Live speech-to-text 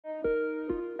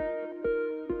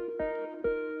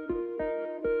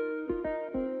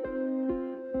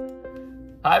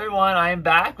Hi everyone, I am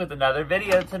back with another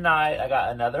video tonight. I got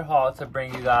another haul to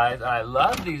bring you guys. I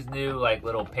love these new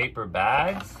little paper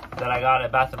bags that I got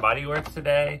at Bath & Body Works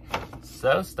today.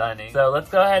 So stunning. So let's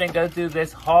go ahead and go through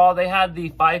this haul. They had the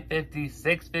 $5.50,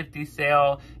 $6.50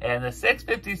 sale, and the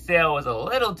 $6.50 sale was a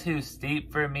little too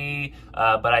steep for me,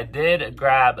 but I did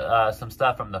grab some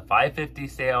stuff from the $5.50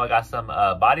 sale. I got some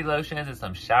body lotions and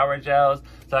some shower gels,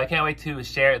 so I can't wait to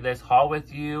share this haul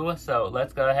with you. So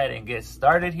let's go ahead and get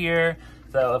started here.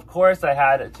 So of course I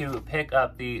had to pick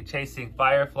up the Chasing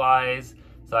Fireflies.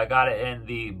 So I got it in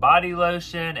the body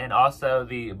lotion and also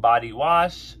the body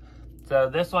wash. So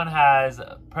this one has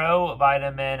Pro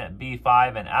Vitamin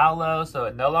B5 and Aloe. So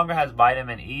it no longer has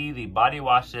vitamin E. The body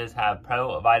washes have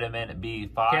Pro Vitamin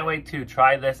B5. Can't wait to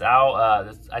try this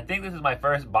out. I think this is my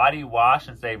first body wash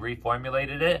since they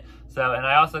reformulated it. So, and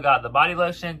I also got the body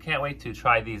lotion. Can't wait to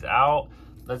try these out.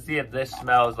 Let's see if this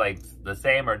smells like the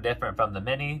same or different from the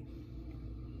mini.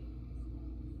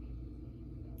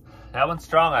 That one's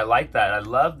strong. I like that. I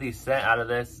love the scent out of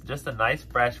this. Just a nice,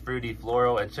 fresh, fruity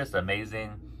floral. It's just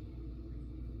amazing.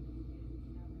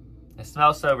 It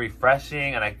smells so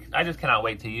refreshing, and I just cannot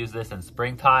wait to use this in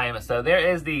springtime. So there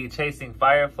is the Chasing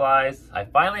Fireflies. I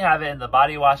finally have it in the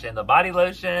body wash and the body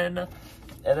lotion.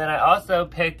 And then I also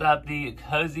picked up the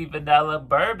Cozy Vanilla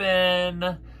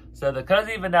Bourbon. So the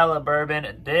Cozy Vanilla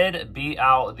Bourbon did beat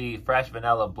out the Fresh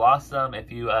Vanilla Blossom. If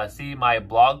you see my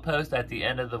blog post at the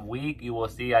end of the week, you will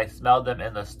see I smelled them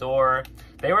in the store.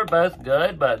 They were both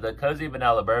good, but the Cozy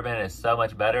Vanilla Bourbon is so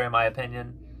much better in my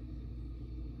opinion.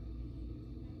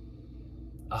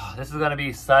 Oh, this is going to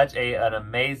be such an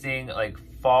amazing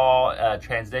fall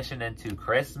transition into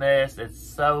Christmas. It's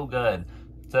so good.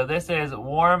 So this is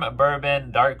warm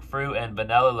bourbon, dark fruit, and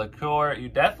vanilla liqueur. You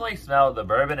definitely smell the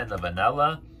bourbon and the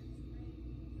vanilla.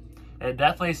 It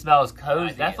definitely smells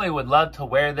cozy. I definitely would love to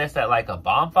wear this at a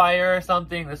bonfire or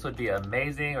something. This would be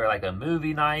amazing, or a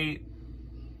movie night.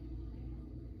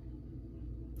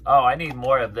 Oh, I need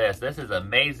more of this. This is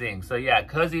amazing. So yeah,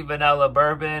 Cozy Vanilla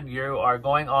Bourbon. You are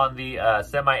going on the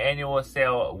semi-annual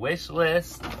sale wish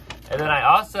list. And then I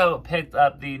also picked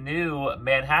up the new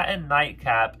Manhattan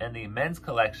Nightcap in the men's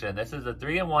collection. This is a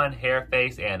 3-in-1 hair,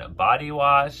 face, and body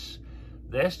wash.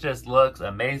 This just looks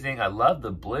amazing. I love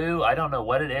the blue. I don't know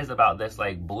what it is about this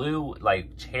blue,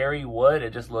 cherry wood.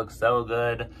 It just looks so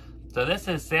good. So this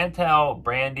is Santal,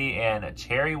 Brandy, and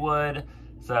Cherry Wood.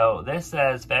 So this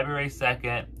says February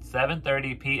 2nd,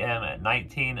 7:30 p.m. at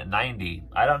 1990.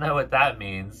 I don't know what that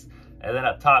means. And then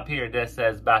up top here, it just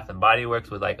says Bath & Body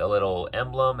Works with a little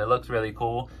emblem. It looks really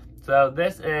cool. So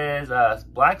this is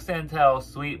Black Santal,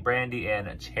 Sweet Brandy,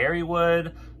 and Cherry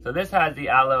Wood. So this has the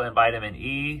aloe and vitamin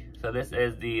E. So this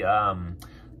is the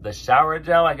shower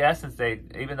gel, I guess, since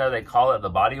even though they call it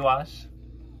the body wash.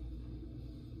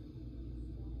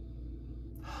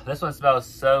 This one smells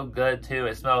so good too.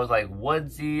 It smells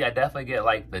woodsy. I definitely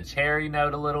get the cherry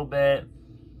note a little bit.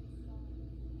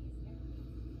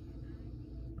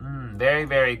 Very,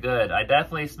 very good. I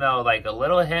definitely smell a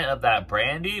little hint of that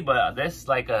brandy, but this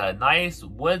a nice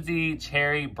woodsy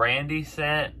cherry brandy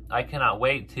scent. I cannot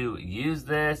wait to use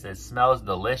this. It smells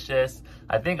delicious.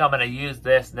 I think I'm going to use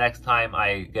this next time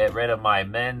I get rid of my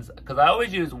men's, because I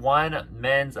always use one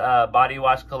men's body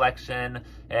wash collection,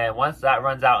 and once that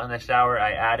runs out in the shower,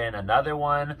 I add in another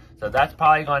one. So that's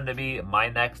probably going to be my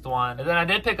next one. And then I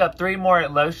did pick up 3 more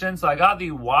lotions. So I got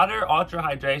the Water Ultra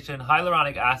Hydration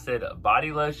Hyaluronic Acid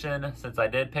Body Lotion. Since I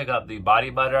did pick up the body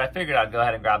butter, I figured I'd go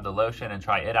ahead and grab the lotion and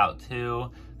try it out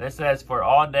too. This says for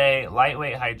all day,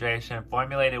 lightweight hydration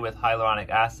formulated with hyaluronic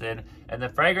acid. And the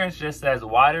fragrance just says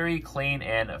watery, clean,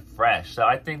 and fresh. So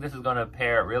I think this is going to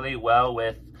pair really well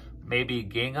with maybe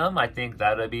gingham. I think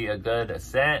that would be a good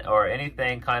scent, or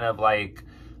anything kind of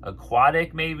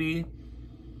aquatic maybe.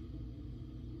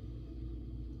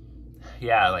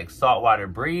 Yeah, saltwater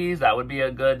breeze. That would be a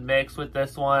good mix with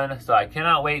this one. So I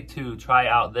cannot wait to try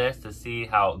out this to see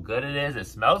how good it is. It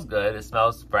smells good. It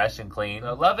smells fresh and clean.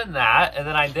 So loving that. And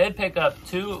then I did pick up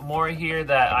 2 more here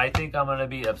that I think I'm going to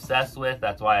be obsessed with.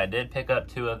 That's why I did pick up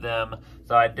 2 of them.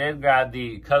 So I did grab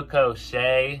the Cocoa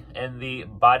Shea in the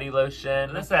body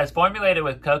lotion. This says formulated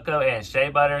with cocoa and shea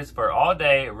butters for all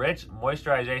day, rich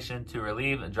moisturization to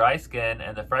relieve dry skin.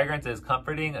 And the fragrance is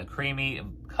comforting, creamy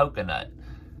coconut.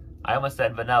 I almost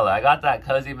said vanilla. I got that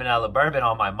Cozy Vanilla Bourbon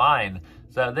on my mind.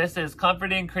 So this is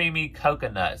comforting, creamy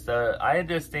coconut. So I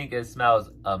just think it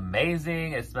smells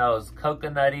amazing. It smells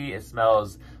coconutty. It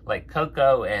smells like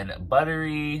cocoa and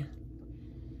buttery.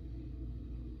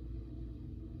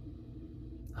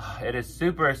 It is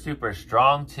super, super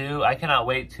strong too. I cannot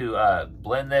wait to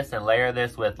blend this and layer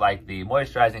this with like the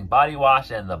moisturizing body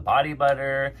wash and the body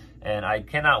butter. And I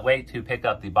cannot wait to pick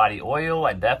up the body oil.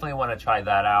 I definitely want to try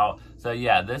that out. So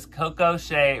yeah, this Cocoa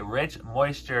Shea Rich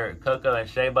Moisture Cocoa and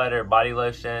Shea Butter Body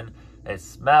Lotion. It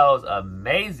smells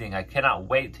amazing. I cannot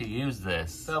wait to use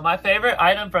this. So my favorite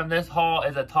item from this haul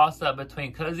is a toss-up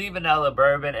between Cozy Vanilla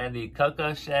Bourbon and the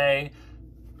Cocoa Shea.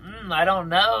 I don't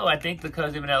know. I think the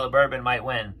Cozy Vanilla Bourbon might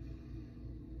win.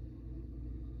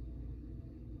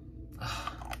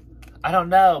 I don't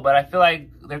know, but I feel like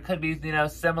there could be, you know,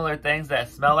 similar things that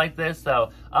smell like this.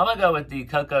 So I'm gonna go with the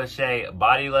Cocoa Shea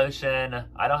Body Lotion.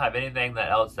 I don't have anything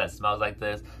else that smells like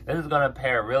this. This is gonna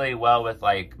pair really well with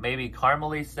like maybe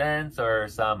caramely scents or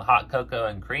some hot cocoa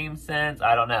and cream scents.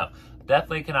 I don't know.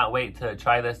 Definitely cannot wait to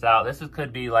try this out. This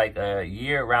could be like a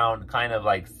year-round kind of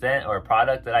like scent or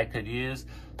product that I could use.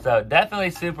 So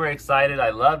definitely super excited. I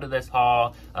loved this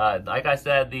haul. Like I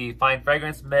said, the Fine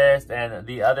Fragrance Mist and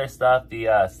the other stuff, the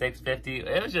 $6.50,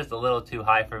 it was just a little too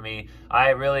high for me. I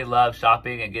really love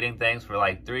shopping and getting things for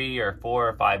like $3 or $4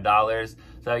 or $5.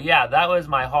 So yeah, that was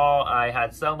my haul. I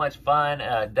had so much fun.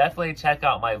 Definitely check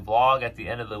out my vlog at the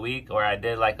end of the week where I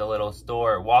did like a little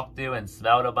store walkthrough and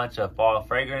smelled a bunch of fall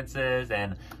fragrances,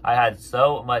 and I had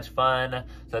so much fun.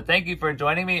 So thank you for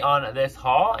joining me on this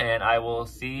haul, and I will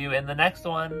see you in the next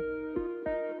one.